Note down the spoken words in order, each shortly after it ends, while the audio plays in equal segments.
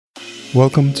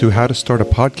Welcome to How to Start a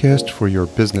Podcast for Your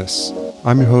Business.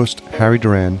 I'm your host, Harry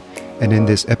Duran, and in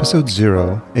this episode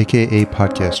 0, aka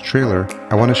podcast trailer,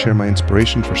 I want to share my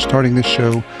inspiration for starting this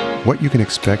show, what you can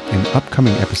expect in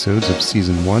upcoming episodes of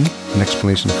Season 1, an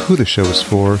explanation of who the show is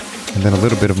for, and then a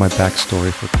little bit of my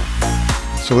backstory.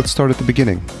 So let's start at the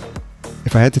beginning.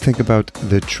 If I had to think about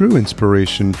the true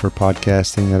inspiration for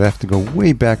podcasting, I'd have to go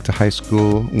way back to high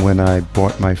school when I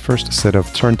bought my first set of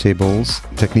turntables,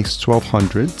 Technics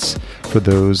 1200s, for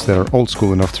those that are old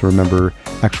school enough to remember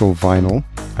actual vinyl.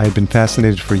 I had been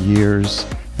fascinated for years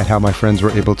at how my friends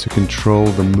were able to control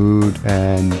the mood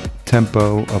and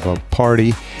tempo of a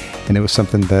party, and it was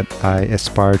something that I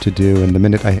aspired to do, and the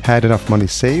minute I had enough money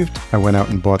saved, I went out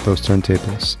and bought those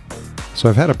turntables. So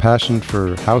I've had a passion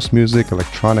for house music,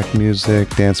 electronic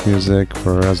music, dance music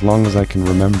for as long as I can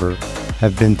remember.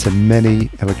 I've been to many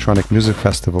electronic music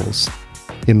festivals.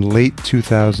 In late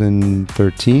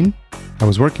 2013, I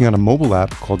was working on a mobile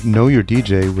app called Know Your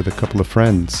DJ with a couple of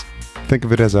friends. Think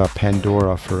of it as a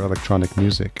Pandora for electronic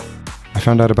music. I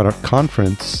found out about a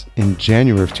conference in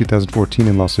January of 2014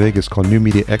 in Las Vegas called New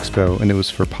Media Expo, and it was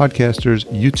for podcasters,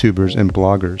 YouTubers, and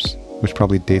bloggers, which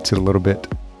probably dates it a little bit.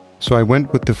 So I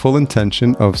went with the full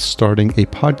intention of starting a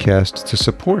podcast to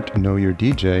support Know Your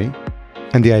DJ.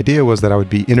 And the idea was that I would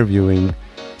be interviewing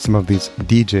some of these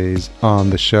DJs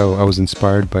on the show. I was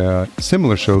inspired by a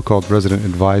similar show called Resident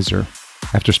Advisor.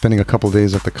 After spending a couple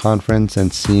days at the conference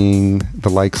and seeing the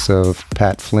likes of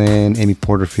Pat Flynn, Amy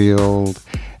Porterfield,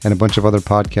 and a bunch of other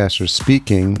podcasters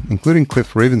speaking, including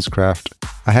Cliff Ravenscraft,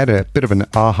 I had a bit of an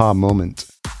aha moment.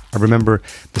 I remember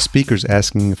the speakers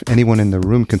asking if anyone in the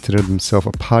room considered themselves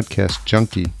a podcast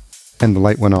junkie, and the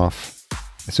light went off.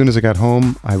 As soon as I got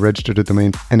home, I registered a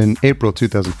domain, and in April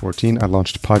 2014, I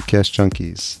launched Podcast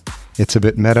Junkies. It's a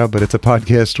bit meta, but it's a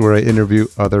podcast where I interview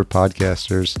other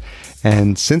podcasters,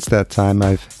 and since that time,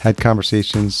 I've had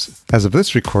conversations, as of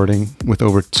this recording, with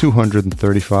over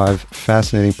 235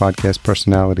 fascinating podcast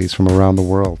personalities from around the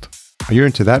world. A year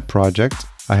into that project,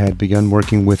 I had begun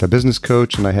working with a business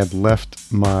coach, and I had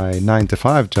left my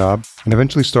 9-to-5 job and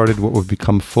eventually started what would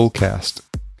become Fullcast.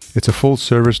 It's a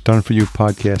full-service done-for-you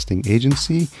podcasting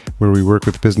agency where we work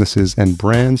with businesses and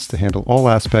brands to handle all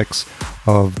aspects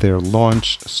of their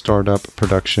launch, startup,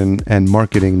 production, and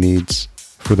marketing needs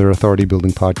for their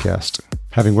authority-building podcast.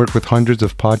 Having worked with hundreds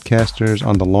of podcasters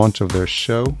on the launch of their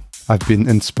show, I've been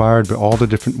inspired by all the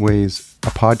different ways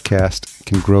a podcast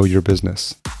can grow your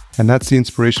business. And that's the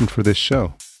inspiration for this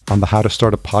show. On the How to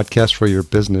Start a Podcast for Your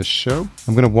Business show,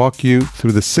 I'm going to walk you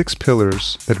through the 6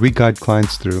 pillars that we guide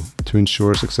clients through to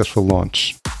ensure a successful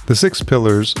launch. The 6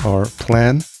 pillars are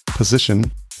plan,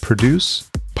 position,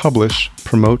 produce, publish,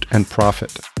 promote, and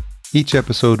profit. Each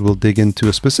episode will dig into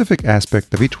a specific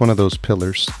aspect of each one of those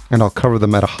pillars, and I'll cover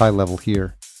them at a high level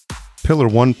here. Pillar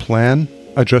 1, plan,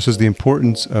 addresses the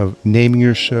importance of naming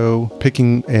your show,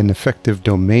 picking an effective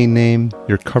domain name,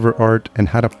 your cover art, and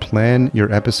how to plan your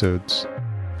episodes.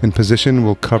 In position,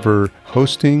 we'll cover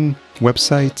hosting,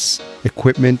 websites,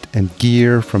 equipment and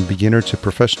gear from beginner to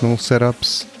professional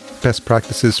setups, best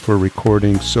practices for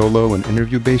recording solo and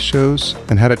interview-based shows,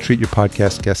 and how to treat your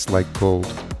podcast guests like gold.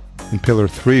 In Pillar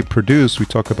 3, produce, we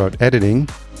talk about editing,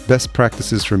 best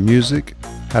practices for music,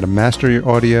 how to master your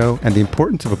audio, and the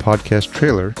importance of a podcast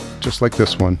trailer, just like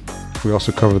this one. We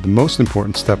also cover the most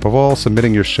important step of all,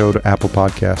 submitting your show to Apple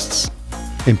Podcasts.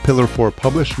 In Pillar 4,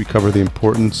 publish, we cover the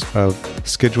importance of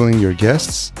scheduling your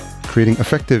guests, creating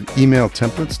effective email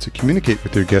templates to communicate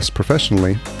with your guests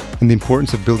professionally, and the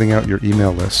importance of building out your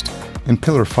email list. In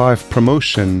Pillar 5,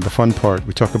 promotion, the fun part,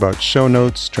 we talk about show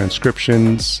notes,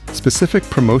 transcriptions, specific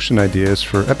promotion ideas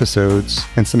for episodes,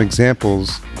 and some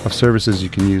examples of services you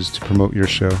can use to promote your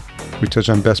show. We touch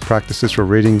on best practices for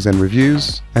ratings and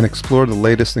reviews, and explore the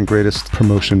latest and greatest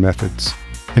promotion methods.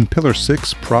 In Pillar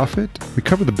 6, profit, we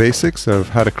cover the basics of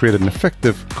how to create an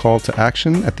effective call to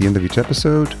action at the end of each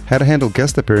episode, how to handle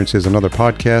guest appearances on other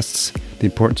podcasts, the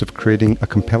importance of creating a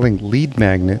compelling lead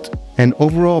magnet, and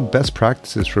overall best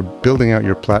practices for building out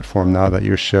your platform now that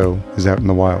your show is out in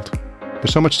the wild.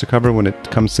 There's so much to cover when it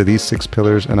comes to these 6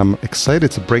 pillars, and I'm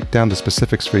excited to break down the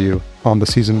specifics for you on the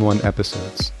Season 1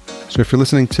 episodes. So if you're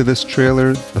listening to this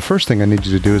trailer, the first thing I need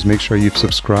you to do is make sure you've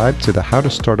subscribed to the How to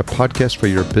Start a Podcast for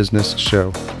Your Business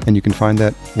show. And you can find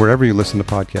that wherever you listen to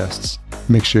podcasts.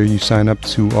 Make sure you sign up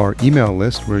to our email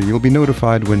list where you'll be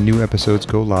notified when new episodes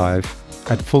go live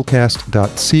at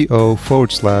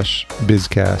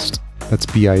fullcast.co/bizcast. That's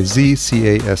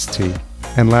BIZCAST.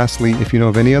 And lastly, if you know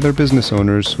of any other business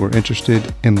owners who are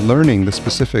interested in learning the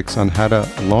specifics on how to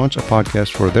launch a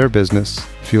podcast for their business,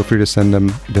 feel free to send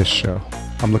them this show.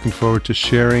 I'm looking forward to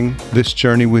sharing this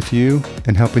journey with you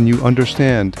and helping you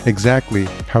understand exactly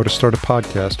how to start a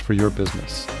podcast for your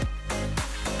business.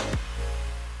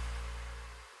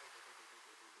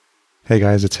 Hey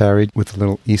guys, it's Harry with a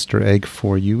little Easter egg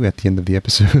for you at the end of the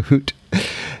episode.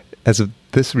 As of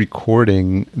this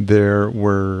recording, there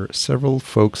were several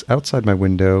folks outside my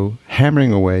window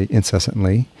hammering away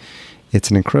incessantly. It's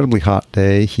an incredibly hot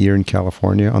day here in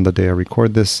California on the day I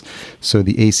record this, so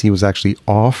the AC was actually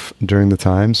off during the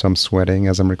time, so I'm sweating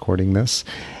as I'm recording this.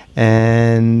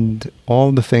 And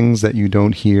all the things that you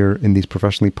don't hear in these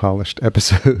professionally polished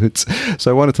episodes. So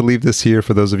I wanted to leave this here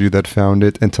for those of you that found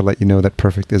it and to let you know that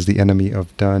perfect is the enemy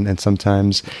of done. And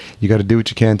sometimes you got to do what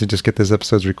you can to just get these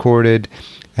episodes recorded.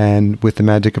 And with the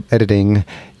magic of editing,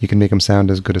 you can make them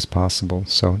sound as good as possible.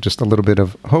 So just a little bit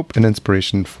of hope and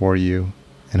inspiration for you,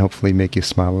 and hopefully make you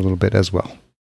smile a little bit as well.